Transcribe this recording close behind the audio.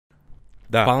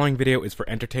The following video is for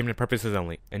entertainment purposes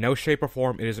only. In no shape or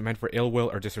form it is meant for ill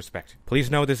will or disrespect. Please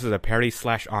know this is a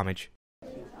parody/homage. I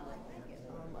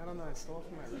don't know, I stole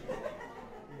from my room. Yeah,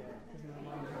 because my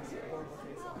mom has a horrible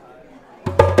face on.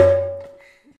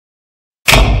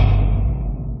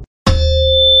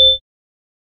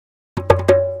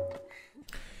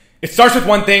 It starts with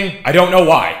one thing, I don't know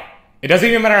why. It doesn't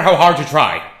even matter how hard you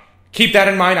try. Keep that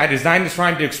in mind, I designed this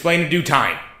rhyme to explain in due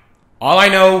time. All I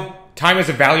know, time is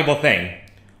a valuable thing.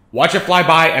 Watch it fly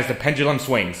by as the pendulum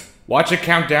swings. Watch it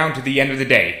count down to the end of the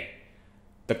day.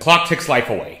 The clock ticks life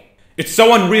away. It's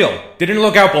so unreal, didn't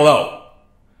look out below.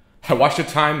 I watched the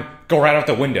time go right out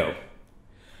the window.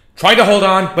 Tried to hold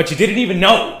on, but you didn't even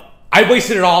know. I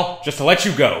wasted it all just to let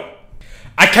you go.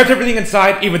 I kept everything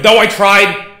inside, even though I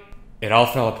tried. It all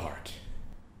fell apart.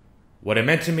 What it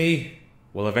meant to me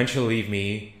will eventually leave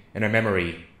me in a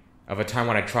memory of a time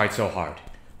when I tried so hard.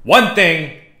 One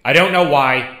thing, I don't know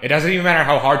why, it doesn't even matter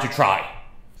how hard you try.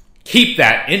 Keep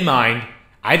that in mind.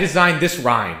 I designed this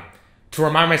rhyme to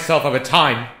remind myself of a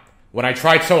time when I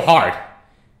tried so hard,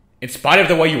 in spite of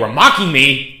the way you were mocking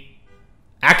me,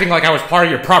 acting like I was part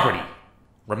of your property,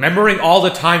 remembering all the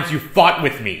times you fought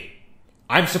with me.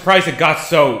 I'm surprised it got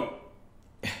so...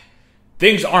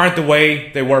 Things aren't the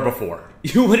way they were before.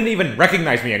 You wouldn't even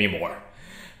recognize me anymore.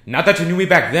 Not that you knew me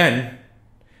back then,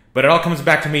 but it all comes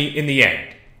back to me in the end.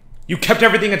 You kept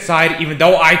everything inside even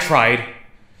though I tried.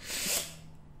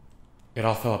 It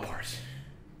all fell apart.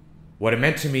 What it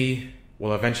meant to me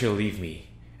will eventually leave me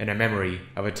in a memory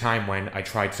of a time when I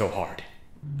tried so hard.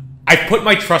 I put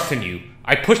my trust in you.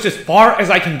 I pushed as far as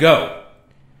I can go.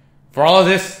 For all of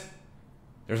this,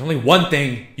 there's only one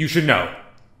thing you should know.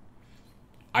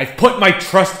 I've put my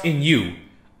trust in you.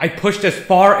 I pushed as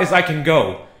far as I can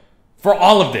go. For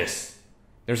all of this,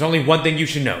 there's only one thing you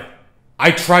should know.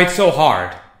 I tried so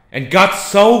hard and got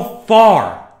so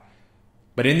far.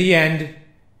 But in the end,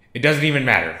 it doesn't even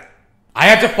matter. I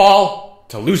had to fall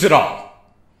to lose it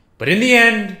all. But in the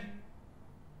end,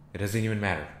 it doesn't even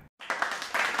matter.